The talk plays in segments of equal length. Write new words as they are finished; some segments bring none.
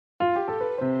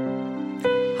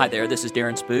Hi there, this is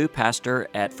Darren Spoo, pastor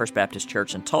at First Baptist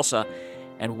Church in Tulsa,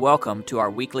 and welcome to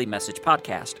our weekly message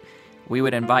podcast. We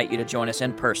would invite you to join us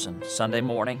in person Sunday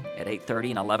morning at 8:30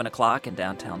 and 11 o'clock in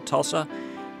downtown Tulsa,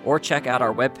 or check out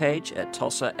our webpage at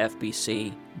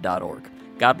tulsafbc.org.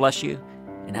 God bless you,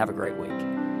 and have a great week.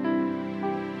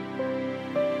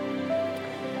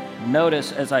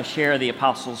 Notice as I share the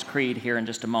Apostles' Creed here in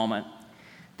just a moment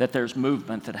that there's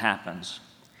movement that happens.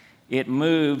 It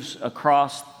moves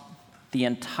across the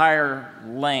entire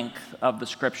length of the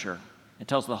Scripture. It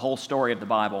tells the whole story of the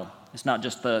Bible. It's not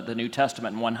just the New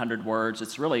Testament in 100 words.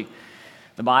 It's really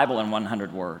the Bible in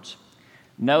 100 words.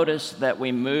 Notice that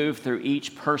we move through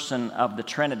each person of the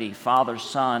Trinity, Father,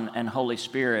 Son, and Holy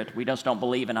Spirit. We just don't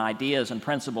believe in ideas and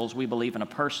principles. We believe in a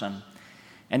person.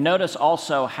 And notice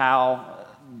also how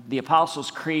the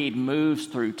Apostles' Creed moves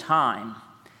through time.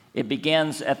 It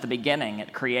begins at the beginning,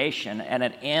 at creation, and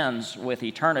it ends with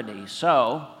eternity.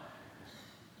 So,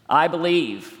 I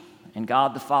believe in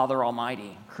God the Father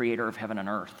Almighty, creator of heaven and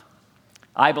earth.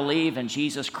 I believe in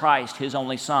Jesus Christ, his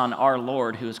only Son, our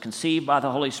Lord, who was conceived by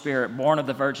the Holy Spirit, born of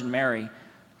the Virgin Mary,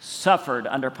 suffered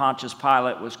under Pontius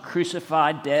Pilate, was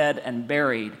crucified, dead, and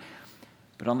buried.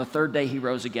 But on the third day he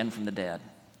rose again from the dead.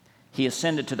 He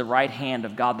ascended to the right hand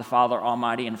of God the Father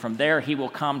Almighty, and from there he will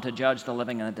come to judge the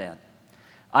living and the dead.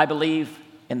 I believe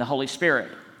in the Holy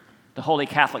Spirit, the Holy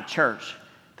Catholic Church,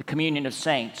 the communion of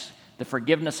saints, the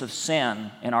forgiveness of sin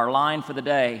in our line for the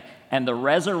day, and the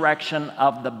resurrection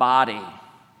of the body,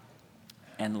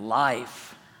 and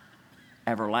life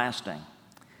everlasting.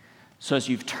 So as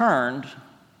you've turned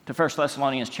to 1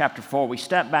 Thessalonians chapter 4, we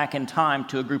step back in time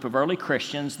to a group of early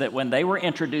Christians that when they were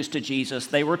introduced to Jesus,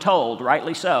 they were told,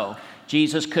 rightly so,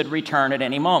 Jesus could return at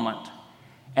any moment.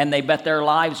 And they bet their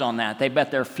lives on that. They bet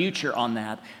their future on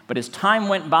that. But as time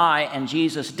went by and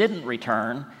Jesus didn't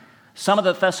return, some of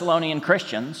the Thessalonian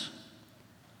Christians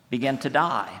began to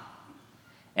die.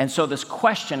 And so this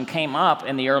question came up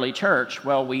in the early church.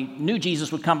 Well, we knew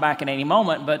Jesus would come back at any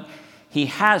moment, but he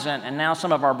hasn't. And now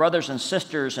some of our brothers and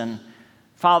sisters and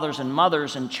fathers and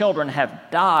mothers and children have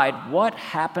died. What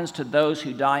happens to those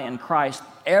who die in Christ?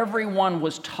 Everyone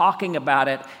was talking about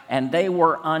it, and they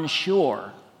were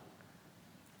unsure.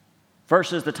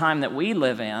 Versus the time that we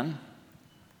live in,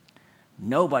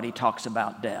 nobody talks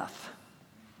about death.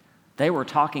 They were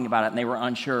talking about it, and they were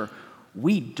unsure.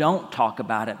 We don't talk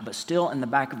about it, but still in the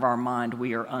back of our mind,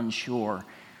 we are unsure.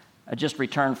 I just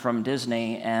returned from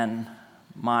Disney, and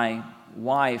my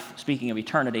wife, speaking of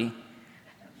eternity,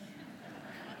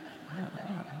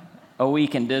 a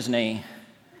week in Disney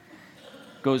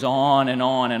goes on and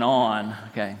on and on,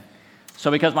 okay?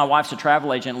 So because my wife's a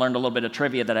travel agent, learned a little bit of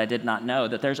trivia that I did not know,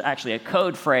 that there's actually a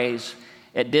code phrase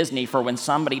at Disney for when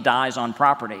somebody dies on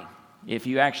property. If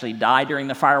you actually die during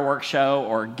the fireworks show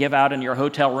or give out in your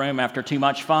hotel room after too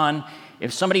much fun,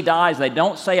 if somebody dies, they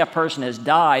don't say a person has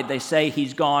died, they say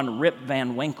he's gone Rip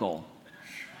Van Winkle.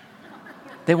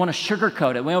 They want to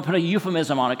sugarcoat it. We want to put a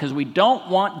euphemism on it because we don't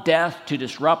want death to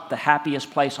disrupt the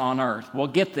happiest place on earth. Well,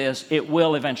 get this, it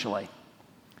will eventually.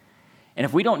 And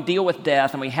if we don't deal with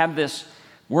death and we have this,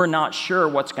 we're not sure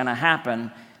what's going to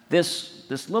happen, this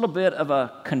little bit of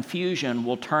a confusion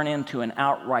will turn into an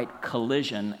outright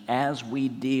collision as we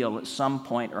deal at some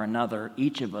point or another,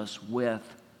 each of us, with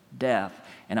death.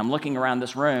 And I'm looking around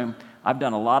this room. I've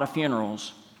done a lot of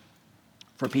funerals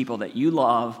for people that you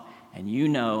love, and you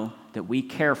know that we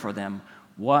care for them.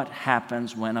 What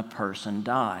happens when a person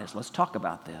dies? Let's talk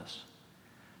about this.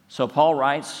 So Paul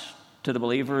writes to the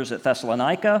believers at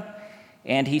Thessalonica,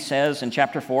 and he says in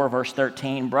chapter 4, verse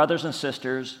 13, "Brothers and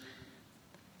sisters,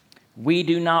 we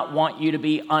do not want you to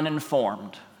be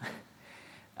uninformed."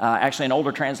 Actually, in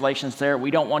older translations there,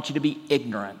 we don't want you to be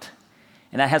ignorant.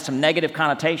 And that has some negative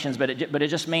connotations, but it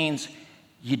just means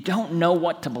you don't know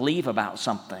what to believe about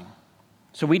something.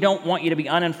 So we don't want you to be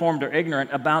uninformed or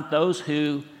ignorant about those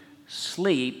who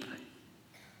sleep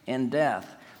in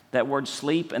death. That word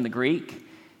sleep in the Greek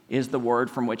is the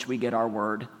word from which we get our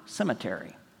word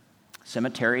cemetery.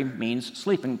 Cemetery means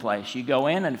sleeping place. You go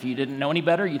in, and if you didn't know any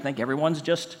better, you think everyone's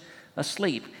just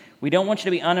asleep. We don't want you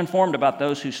to be uninformed about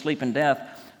those who sleep in death,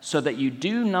 so that you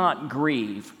do not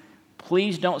grieve.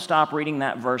 Please don't stop reading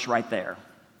that verse right there,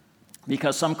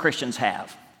 because some Christians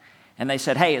have. And they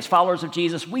said, hey, as followers of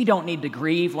Jesus, we don't need to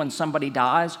grieve when somebody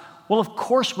dies. Well, of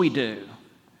course we do,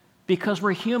 because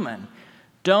we're human.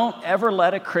 Don't ever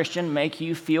let a Christian make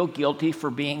you feel guilty for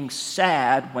being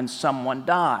sad when someone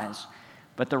dies.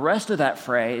 But the rest of that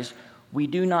phrase, we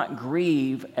do not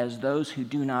grieve as those who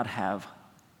do not have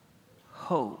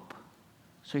hope.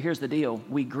 So here's the deal.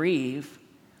 We grieve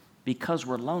because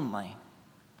we're lonely.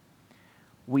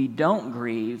 We don't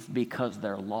grieve because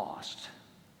they're lost.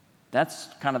 That's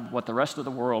kind of what the rest of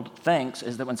the world thinks,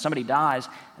 is that when somebody dies,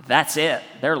 that's it.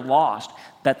 They're lost.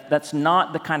 That's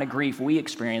not the kind of grief we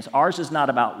experience. Ours is not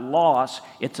about loss.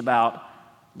 It's about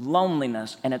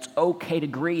loneliness, and it's okay to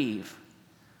grieve.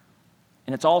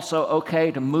 And it's also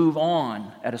okay to move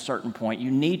on at a certain point.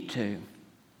 You need to.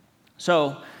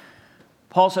 So,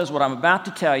 Paul says, what I'm about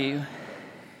to tell you,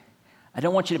 I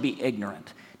don't want you to be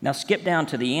ignorant. Now skip down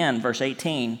to the end, verse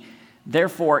 18.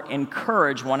 Therefore,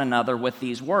 encourage one another with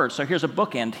these words. So here's a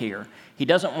bookend here. He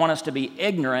doesn't want us to be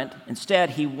ignorant.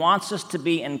 Instead, he wants us to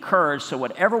be encouraged. So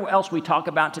whatever else we talk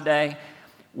about today,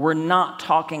 we're not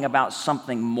talking about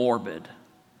something morbid.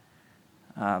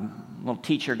 Little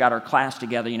teacher got her class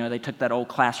together. You know, they took that old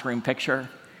classroom picture.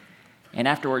 And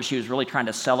afterwards, she was really trying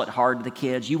to sell it hard to the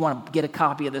kids. You want to get a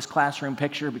copy of this classroom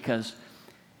picture because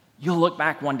you'll look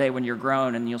back one day when you're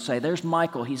grown and you'll say, there's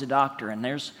Michael, he's a doctor, and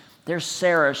there's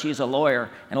Sarah, she's a lawyer.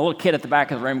 And a little kid at the back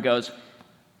of the room goes,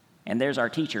 and there's our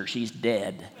teacher, she's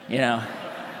dead, you know.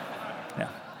 Yeah.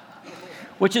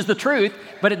 Which is the truth,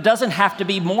 but it doesn't have to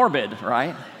be morbid,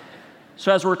 right?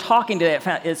 So as we're talking today,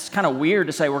 it's kind of weird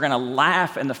to say we're going to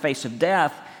laugh in the face of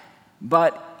death,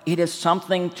 but it is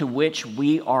something to which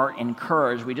we are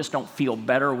encouraged. We just don't feel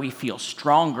better, we feel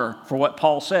stronger for what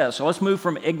Paul says. So let's move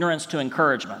from ignorance to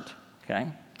encouragement, okay?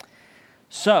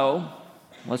 So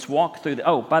let's walk through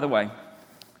oh, by the way,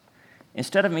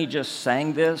 instead of me just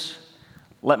saying this,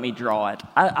 let me draw it.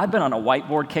 I've been on a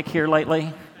whiteboard kick here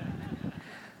lately.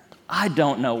 I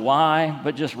don't know why,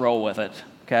 but just roll with it,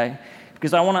 okay?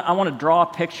 Because I want to draw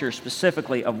a picture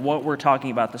specifically of what we're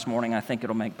talking about this morning. I think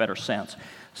it'll make better sense.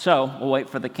 So we'll wait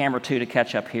for the camera 2 to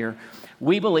catch up here.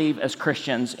 We believe as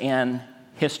Christians in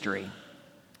history.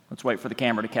 Let's wait for the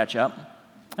camera to catch up.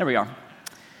 There we are.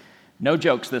 No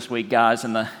jokes this week, guys,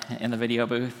 in the video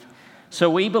booth. So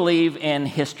we believe in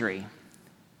history.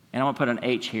 And I'm going to put an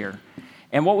H here.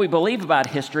 And what we believe about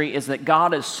history is that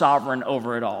God is sovereign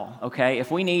over it all, okay?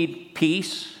 If we need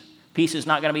peace, peace is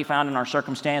not going to be found in our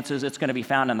circumstances. It's going to be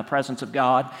found in the presence of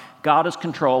God. God is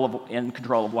in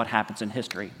control of what happens in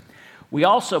history. We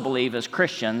also believe as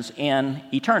Christians in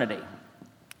eternity,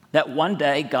 that one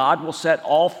day God will set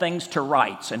all things to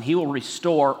rights and he will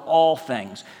restore all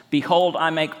things. Behold, I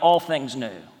make all things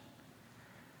new.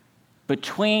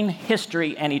 Between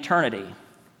history and eternity,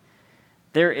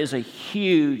 there is a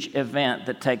huge event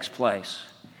that takes place.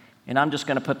 And I'm just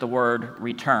going to put the word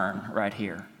return right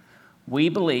here. We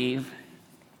believe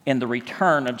in the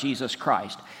return of Jesus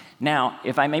Christ. Now,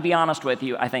 if I may be honest with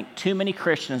you, I think too many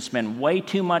Christians spend way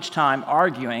too much time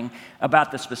arguing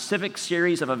about the specific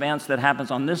series of events that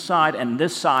happens on this side and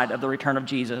this side of the return of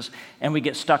Jesus, and we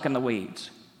get stuck in the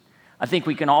weeds. I think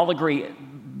we can all agree,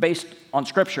 based on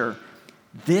Scripture,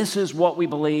 this is what we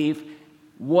believe.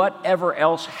 Whatever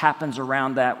else happens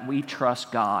around that, we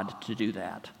trust God to do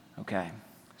that, okay?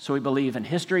 So we believe in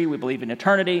history, we believe in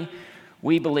eternity,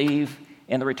 we believe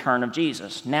in the return of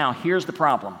Jesus. Now, here's the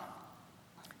problem.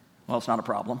 Well, it's not a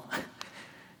problem.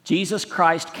 Jesus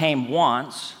Christ came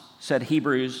once, said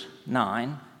Hebrews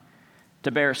 9,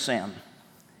 to bear sin.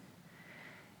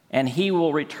 And he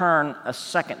will return a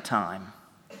second time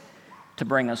to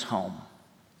bring us home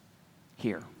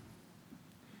here.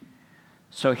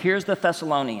 So here's the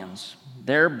Thessalonians.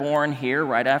 They're born here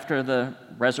right after the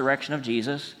resurrection of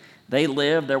Jesus. They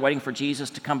live, they're waiting for Jesus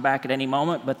to come back at any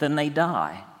moment, but then they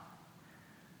die.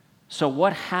 So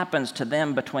what happens to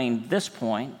them between this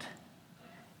point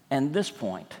and this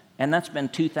point? And that's been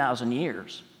 2,000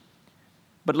 years.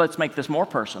 But let's make this more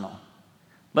personal.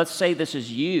 Let's say this is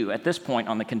you at this point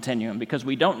on the continuum, because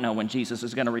we don't know when Jesus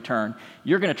is going to return.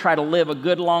 You're going to try to live a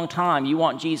good long time. You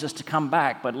want Jesus to come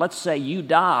back. But let's say you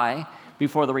die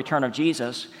before the return of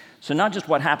Jesus. So not just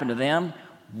what happened to them,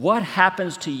 what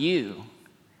happens to you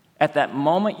at that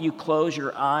moment you close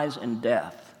your eyes in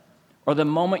death, or the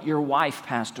moment your wife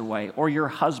passed away, or your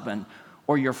husband,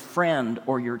 or your friend,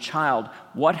 or your child?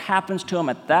 What happens to them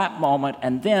at that moment,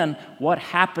 and then what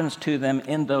happens to them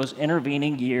in those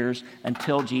intervening years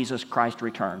until Jesus Christ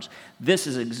returns? This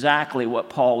is exactly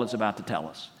what Paul is about to tell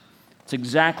us. It's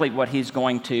exactly what he's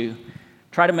going to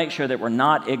try to make sure that we're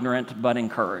not ignorant but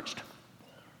encouraged.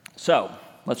 So,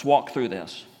 let's walk through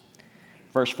this.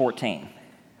 Verse 14.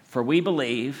 For we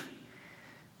believe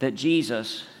that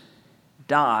Jesus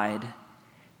died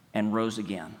and rose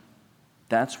again.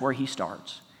 That's where he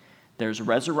starts. There's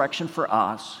resurrection for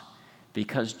us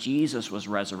because Jesus was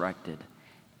resurrected.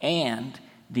 And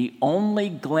the only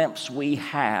glimpse we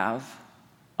have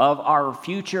of our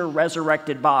future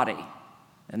resurrected body,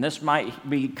 and this might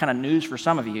be kind of news for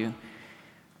some of you,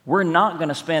 we're not going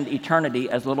to spend eternity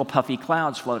as little puffy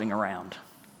clouds floating around.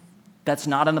 That's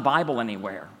not in the Bible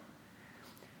anywhere.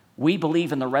 We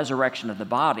believe in the resurrection of the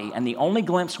body, and the only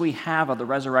glimpse we have of the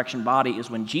resurrection body is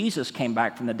when Jesus came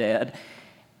back from the dead,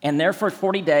 and there for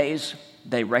 40 days,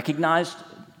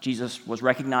 Jesus was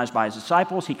recognized by his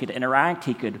disciples. He could interact,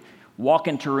 he could walk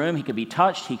into a room, he could be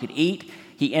touched, he could eat,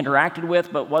 he interacted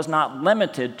with, but was not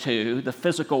limited to the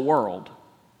physical world.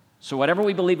 So whatever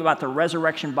we believe about the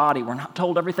resurrection body, we're not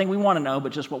told everything we want to know,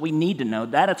 but just what we need to know,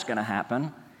 that it's going to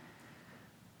happen.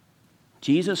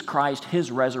 Jesus Christ,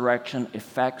 his resurrection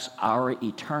affects our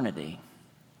eternity.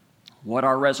 What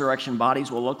our resurrection bodies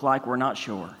will look like, we're not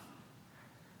sure.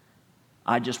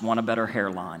 I just want a better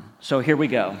hairline. So here we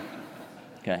go.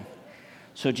 Okay.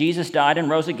 So Jesus died and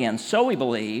rose again. So we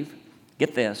believe,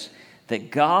 get this,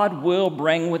 that God will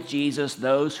bring with Jesus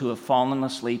those who have fallen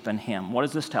asleep in him. What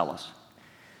does this tell us?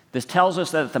 This tells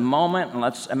us that at the moment, and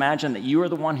let's imagine that you are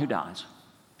the one who dies.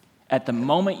 At the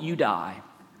moment you die,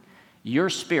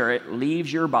 your spirit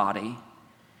leaves your body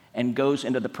and goes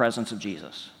into the presence of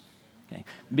Jesus. Okay?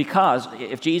 Because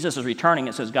if Jesus is returning,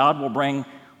 it says God will bring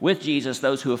with Jesus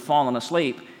those who have fallen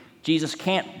asleep. Jesus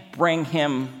can't bring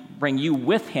you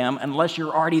with him unless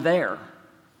you're already there.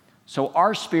 So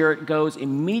our spirit goes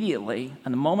immediately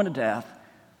in the moment of death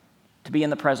to be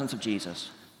in the presence of Jesus.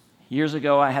 Years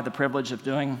ago, I had the privilege of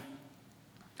doing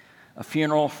a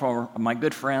funeral for my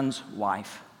good friend's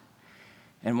wife.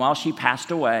 And while she passed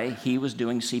away, he was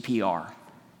doing CPR.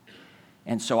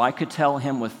 And so I could tell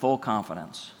him with full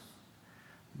confidence,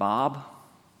 Bob,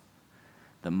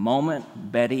 the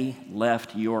moment Betty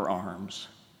left your arms,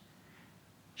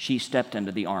 she stepped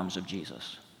into the arms of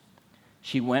Jesus.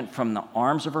 She went from the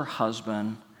arms of her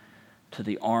husband to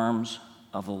the arms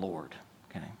of the Lord.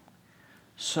 Okay?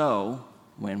 So,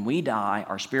 when we die,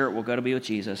 our spirit will go to be with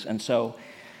Jesus. And so,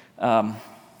 God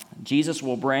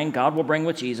will bring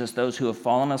with Jesus those who have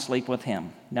fallen asleep with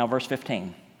him. Now, verse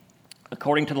 15.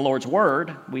 According to the Lord's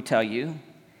word, we tell you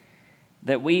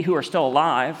that we who are still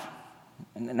alive,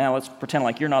 and now let's pretend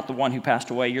like you're not the one who passed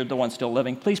away, you're the one still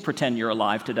living. Please pretend you're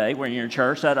alive today when you're in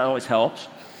church. That always helps.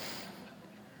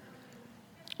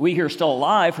 We who are still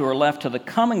alive, who are left to the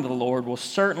coming of the Lord, will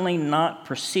certainly not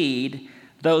precede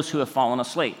those who have fallen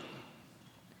asleep.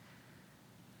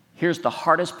 Here's the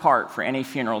hardest part for any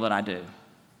funeral that I do,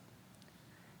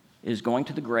 is going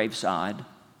to the graveside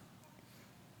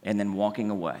and then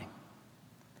walking away.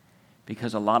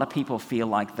 Because a lot of people feel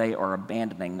like they are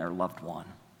abandoning their loved one.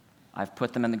 I've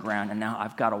put them in the ground and now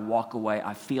I've got to walk away.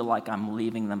 I feel like I'm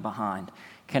leaving them behind.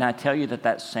 Can I tell you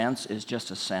that sense is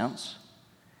just a sense?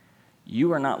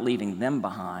 You are not leaving them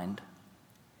behind.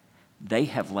 They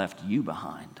have left you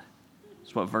behind.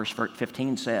 That's what verse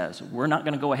 15 says. We're not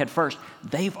going to go ahead first.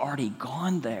 They've already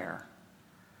gone there.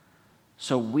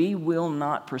 So we will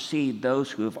not precede those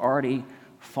who have already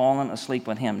fallen asleep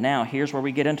with him. Now, here's where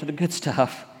we get into the good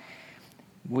stuff.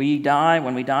 When we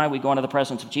die, we go into the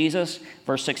presence of Jesus.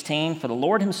 Verse 16, for the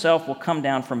Lord himself will come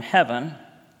down from heaven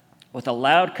with a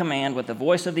loud command, with the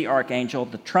voice of the archangel,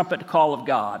 the trumpet call of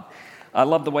God. I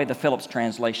love the way the Phillips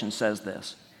translation says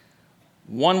this.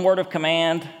 One word of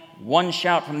command, one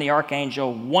shout from the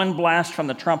archangel, one blast from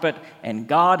the trumpet, and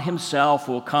God himself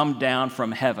will come down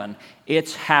from heaven.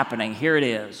 It's happening. Here it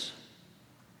is.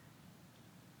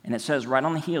 And it says right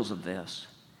on the heels of this,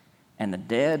 and the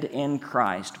dead in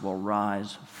Christ will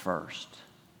rise first.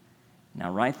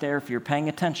 Now, right there, if you're paying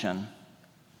attention,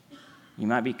 you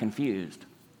might be confused.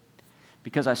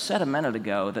 Because I said a minute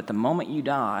ago that the moment you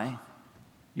die,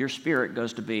 your spirit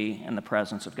goes to be in the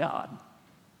presence of God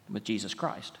with Jesus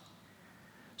Christ.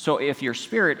 So if your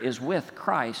spirit is with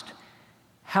Christ,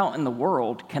 how in the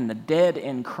world can the dead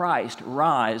in Christ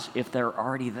rise if they're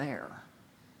already there?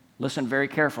 Listen very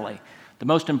carefully. The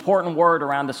most important word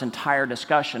around this entire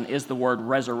discussion is the word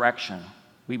resurrection.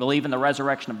 We believe in the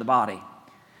resurrection of the body.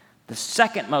 The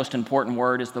second most important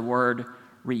word is the word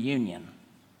reunion.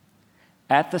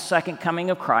 At the second coming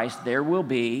of Christ, there will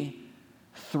be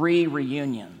 3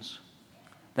 reunions.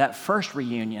 That first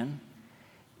reunion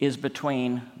is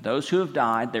between those who have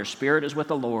died, their spirit is with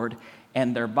the Lord,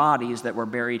 and their bodies that were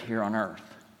buried here on earth.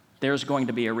 There's going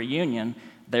to be a reunion.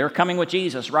 They're coming with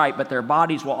Jesus, right, but their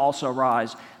bodies will also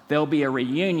rise. There'll be a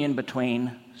reunion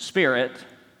between spirit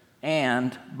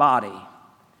and body.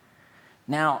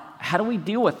 Now, how do we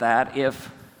deal with that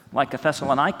if, like a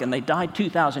Thessalonican, they died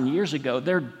 2,000 years ago,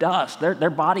 they're dust, their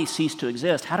bodies cease to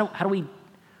exist?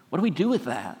 What do we do with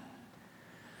that?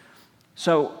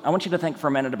 So I want you to think for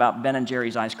a minute about Ben and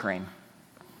Jerry's ice cream.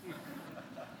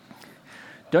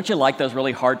 Don't you like those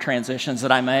really hard transitions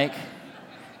that I make?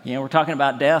 You know, we're talking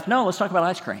about death. No, let's talk about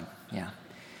ice cream. Yeah.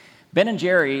 Ben and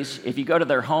Jerry's, if you go to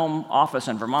their home office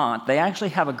in Vermont, they actually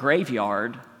have a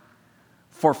graveyard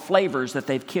for flavors that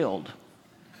they've killed.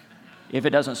 if it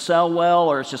doesn't sell well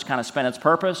or it's just kind of spent its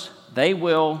purpose, they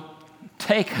will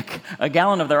take a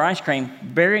gallon of their ice cream,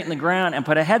 bury it in the ground, and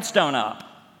put a headstone up.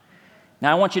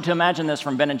 Now, I want you to imagine this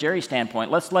from Ben & Jerry's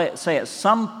standpoint. Let's say at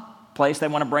some place they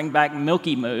want to bring back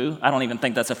Milky Moo. I don't even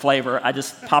think that's a flavor. I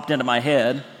just popped into my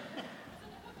head.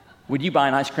 Would you buy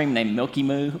an ice cream named Milky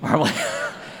Moo? Probably.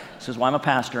 This is why I'm a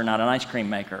pastor, not an ice cream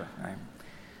maker. Right?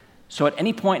 So at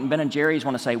any point in Ben & Jerry's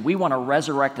want to say, we want to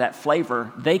resurrect that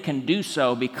flavor, they can do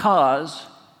so because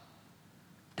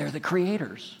they're the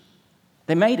creators.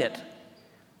 They made it.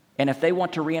 And if they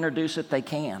want to reintroduce it, they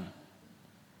can.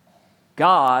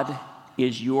 God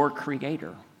is your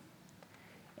creator.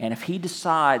 And if he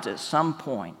decides at some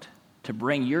point to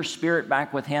bring your spirit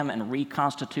back with him and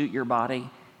reconstitute your body,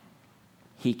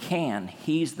 he can.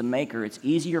 He's the maker. It's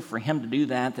easier for him to do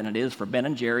that than it is for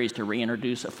Ben & Jerry's to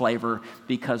reintroduce a flavor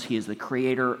because he is the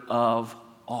creator of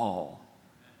all.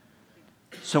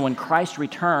 So when Christ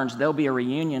returns, there'll be a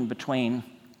reunion between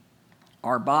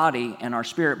our body and our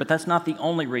spirit, but that's not the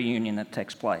only reunion that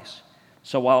takes place.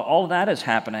 So while all that is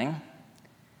happening,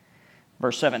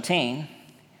 verse 17,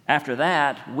 after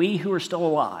that, we who are still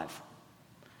alive,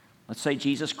 let's say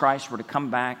Jesus Christ were to come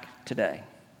back today,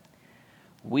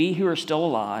 we who are still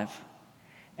alive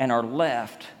and are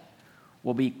left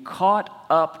will be caught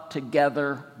up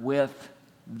together with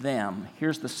them.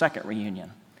 Here's the second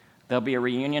reunion. There'll be a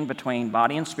reunion between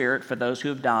body and spirit for those who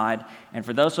have died, and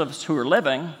for those of us who are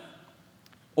living,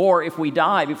 or if we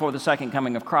die before the second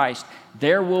coming of Christ,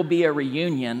 there will be a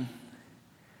reunion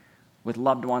with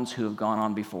loved ones who have gone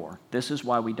on before. This is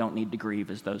why we don't need to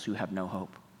grieve as those who have no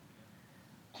hope.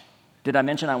 Did I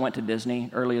mention I went to Disney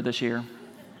earlier this year?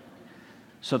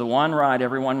 So the one ride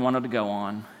everyone wanted to go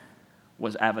on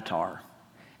was Avatar.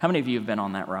 How many of you have been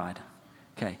on that ride?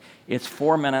 Okay, it's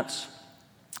 4 minutes.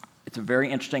 It's a very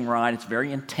interesting ride. It's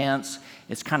very intense.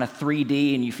 It's kind of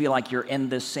 3D, and you feel like you're in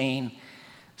this scene.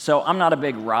 So I'm not a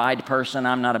big ride person.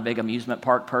 I'm not a big amusement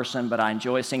park person, but I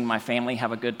enjoy seeing my family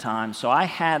have a good time. So I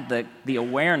had the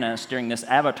awareness during this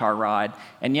Avatar ride,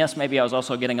 and yes, maybe I was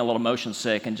also getting a little motion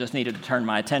sick and just needed to turn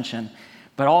my attention,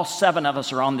 but all 7 of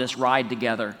us are on this ride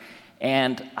together,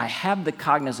 and I have the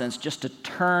cognizance just to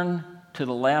turn to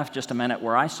the left just a minute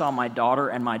where I saw my daughter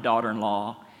and my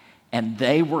daughter-in-law, and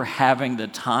they were having the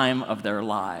time of their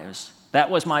lives. That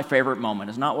was my favorite moment.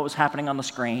 It's not what was happening on the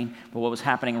screen, but what was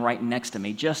happening right next to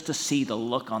me, just to see the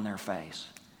look on their face.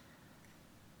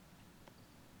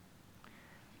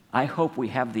 I hope we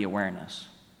have the awareness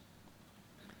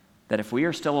that if we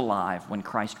are still alive when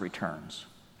Christ returns,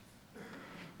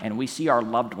 and we see our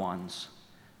loved ones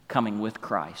coming with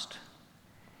Christ,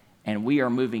 and we are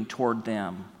moving toward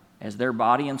them as their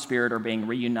body and spirit are being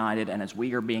reunited, and as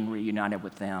we are being reunited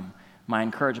with them, my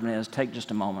encouragement is take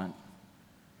just a moment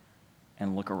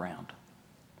and look around.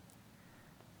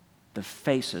 The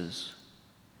faces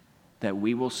that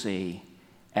we will see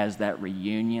as that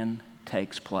reunion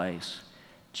takes place,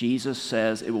 Jesus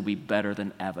says it will be better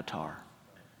than Avatar.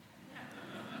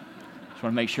 Just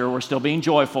want to make sure we're still being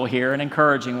joyful here and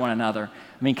encouraging one another.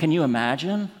 I mean, can you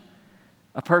imagine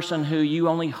a person who you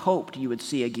only hoped you would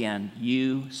see again?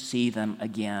 You see them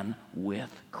again with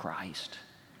Christ.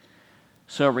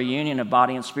 So a reunion of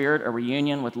body and spirit, a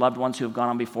reunion with loved ones who have gone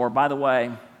on before. By the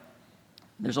way,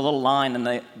 there's a little line in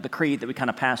the creed that we kind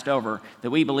of passed over, that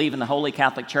we believe in the Holy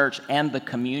Catholic Church and the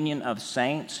communion of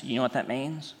saints. You know what that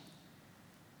means?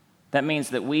 That means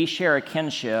that we share a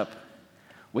kinship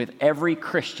with every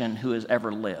Christian who has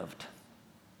ever lived.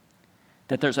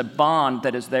 That there's a bond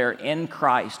that is there in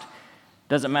Christ.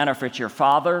 Doesn't matter if it's your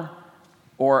father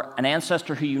or an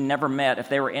ancestor who you never met. If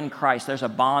they were in Christ, there's a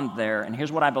bond there. And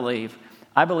here's what I believe.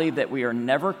 I believe that we are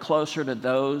never closer to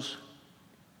those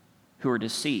who are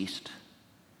deceased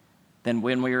than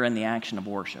when we are in the action of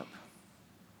worship.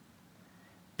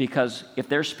 Because if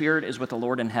their spirit is with the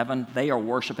Lord in heaven, they are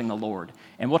worshiping the Lord.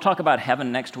 And we'll talk about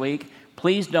heaven next week.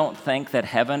 Please don't think that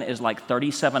heaven is like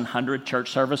 3,700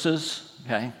 church services,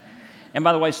 okay? And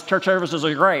by the way, church services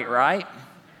are great, right?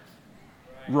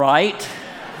 Right?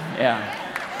 Yeah.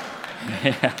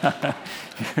 Yeah.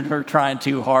 We're trying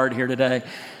too hard here today.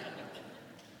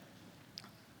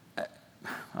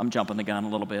 I'm jumping the gun a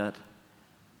little bit.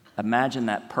 Imagine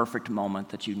that perfect moment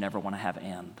that you never want to have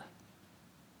end.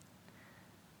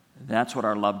 That's what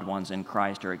our loved ones in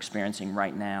Christ are experiencing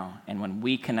right now. And when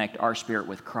we connect our spirit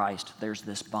with Christ, there's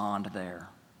this bond there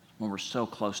when we're so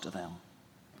close to them.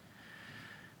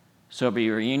 So it'll be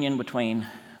a reunion between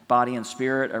body and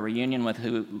spirit, a reunion with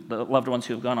the loved ones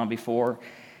who have gone on before.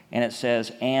 And it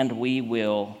says, and we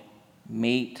will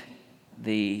meet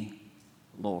the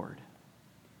Lord.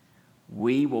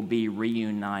 We will be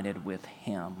reunited with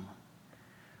him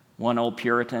One old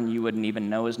Puritan, you wouldn't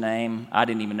even know his name. I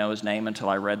didn't even know his name until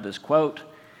I read this quote.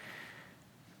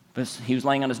 But he was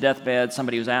laying on his deathbed.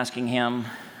 Somebody was asking him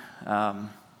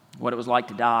what it was like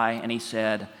to die, and he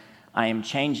said, "I am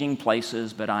changing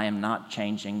places, but I am not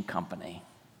changing company."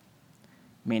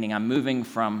 Meaning I'm moving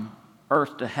from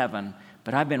earth to heaven,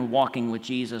 but I've been walking with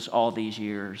Jesus all these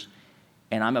years,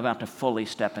 and I'm about to fully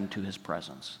step into his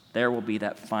presence. There will be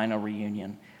that final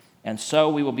reunion. And so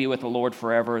we will be with the Lord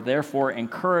forever. Therefore,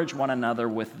 encourage one another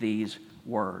with these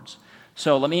words.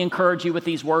 So let me encourage you with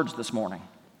these words this morning.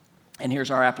 And here's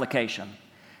our application.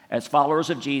 As followers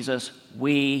of Jesus,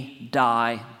 we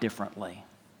die differently.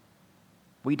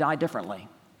 We die differently.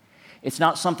 It's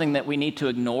not something that we need to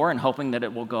ignore and hoping that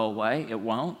it will go away. It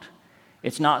won't.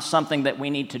 It's not something that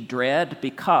we need to dread,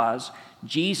 because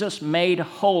Jesus made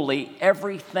holy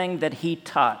everything that he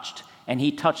touched, and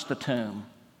he touched the tomb.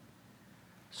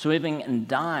 So living and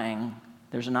dying,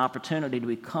 there's an opportunity to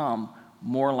become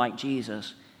more like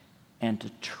Jesus and to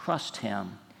trust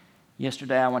him.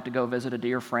 Yesterday, I went to go visit a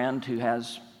dear friend who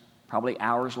has probably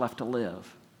hours left to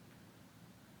live.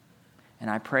 And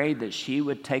I prayed that she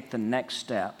would take the next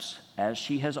steps, as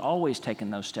she has always taken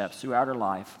those steps throughout her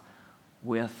life,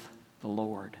 with the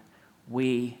Lord.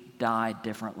 We die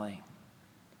differently.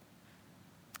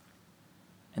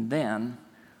 And then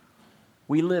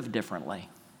we live differently.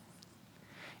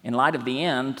 In light of the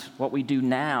end, what we do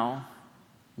now,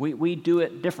 we do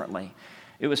it differently.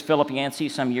 It was Philip Yancey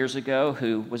some years ago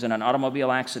who was in an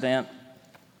automobile accident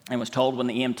and was told when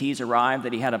the EMTs arrived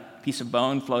that he had a piece of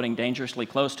bone floating dangerously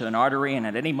close to an artery, and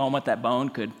at any moment that bone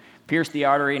could pierce the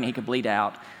artery and he could bleed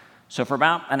out. So for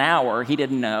about an hour, he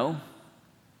didn't know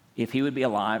if he would be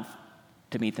alive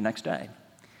to meet the next day.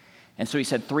 And so he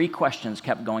said 3 questions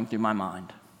kept going through my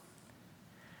mind.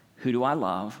 Who do I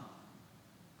love?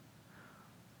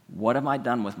 What have I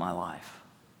done with my life?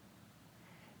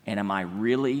 And am I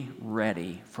really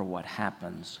ready for what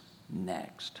happens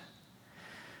next?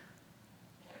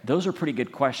 Those are pretty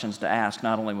good questions to ask,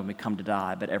 not only when we come to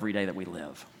die, but every day that we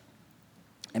live.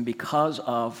 And because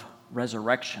of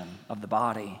resurrection of the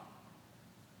body,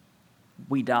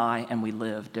 we die and we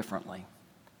live differently.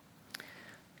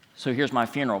 So here's my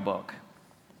funeral book.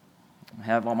 I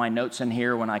have all my notes in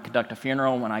here. When I conduct a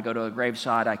funeral, when I go to a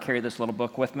graveside, I carry this little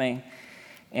book with me.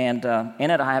 And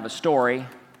in it, I have a story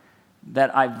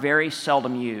that I very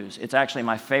seldom use. It's actually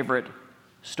my favorite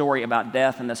story about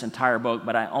death in this entire book,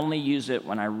 but I only use it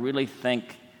when I really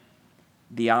think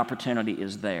the opportunity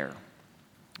is there.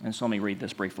 And so let me read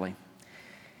this briefly.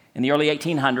 In the early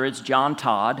 1800s, John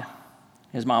Todd,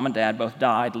 his mom and dad both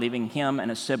died, leaving him and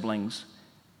his siblings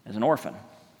as an orphan.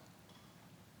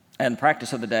 And the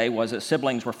practice of the day was that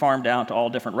siblings were farmed out to all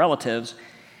different relatives,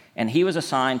 and he was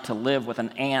assigned to live with an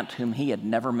aunt whom he had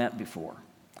never met before.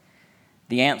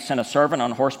 The aunt sent a servant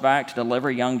on horseback to deliver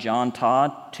young John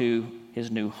Todd to his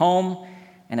new home,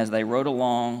 and as they rode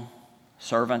along,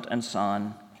 servant and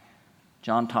son,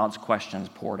 John Todd's questions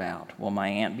poured out. Will my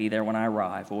aunt be there when I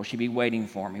arrive? Will she be waiting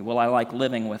for me? Will I like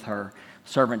living with her?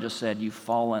 The servant just said, you've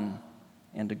fallen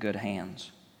into good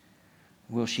hands.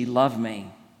 Will she love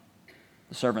me?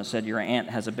 The servant said, your aunt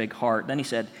has a big heart. Then he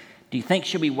said, do you think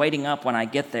she'll be waiting up when I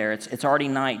get there? It's already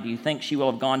night. Do you think she will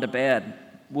have gone to bed?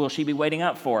 Will she be waiting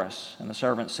up for us? And the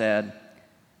servant said,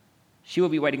 she will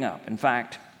be waiting up. In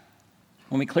fact,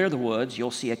 when we clear the woods, you'll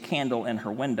see a candle in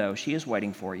her window. She is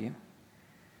waiting for you.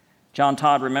 John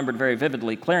Todd remembered very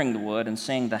vividly clearing the wood and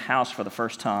seeing the house for the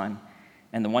first time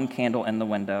and the one candle in the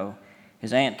window.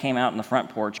 His aunt came out in the front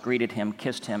porch, greeted him,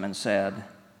 kissed him, and said,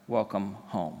 welcome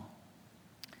home.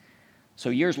 So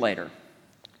years later,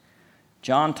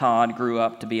 John Todd grew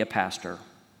up to be a pastor.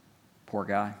 Poor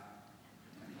guy.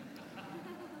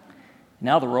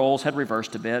 Now the roles had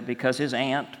reversed a bit because his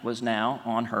aunt was now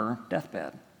on her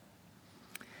deathbed.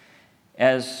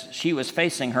 As she was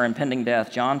facing her impending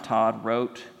death, John Todd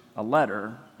wrote a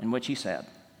letter in which he said,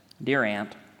 Dear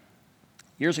Aunt,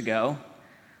 years ago,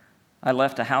 I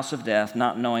left a house of death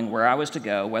not knowing where I was to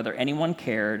go, whether anyone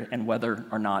cared, and whether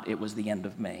or not it was the end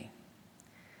of me.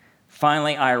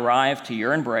 Finally, I arrived to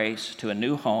your embrace, to a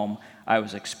new home. I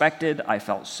was expected. I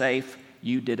felt safe.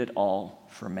 You did it all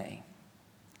for me.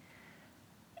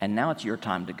 And now it's your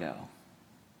time to go.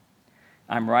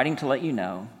 I'm writing to let you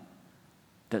know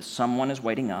that someone is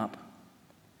waiting up.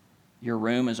 Your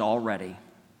room is all ready.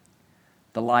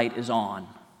 The light is on.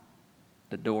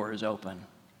 The door is open.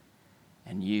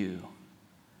 And you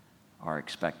are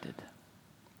expected.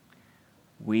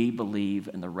 We believe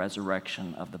in the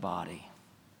resurrection of the body.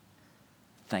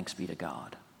 Thanks be to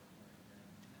God.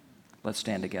 Let's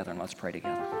stand together and let's pray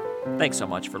together. Thanks so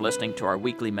much for listening to our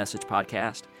weekly message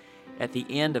podcast. At the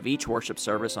end of each worship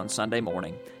service on Sunday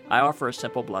morning, I offer a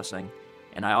simple blessing,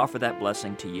 and I offer that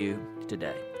blessing to you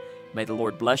today. May the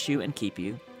Lord bless you and keep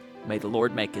you. May the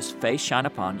Lord make His face shine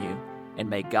upon you, and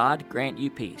may God grant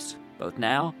you peace, both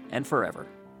now and forever.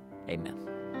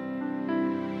 Amen.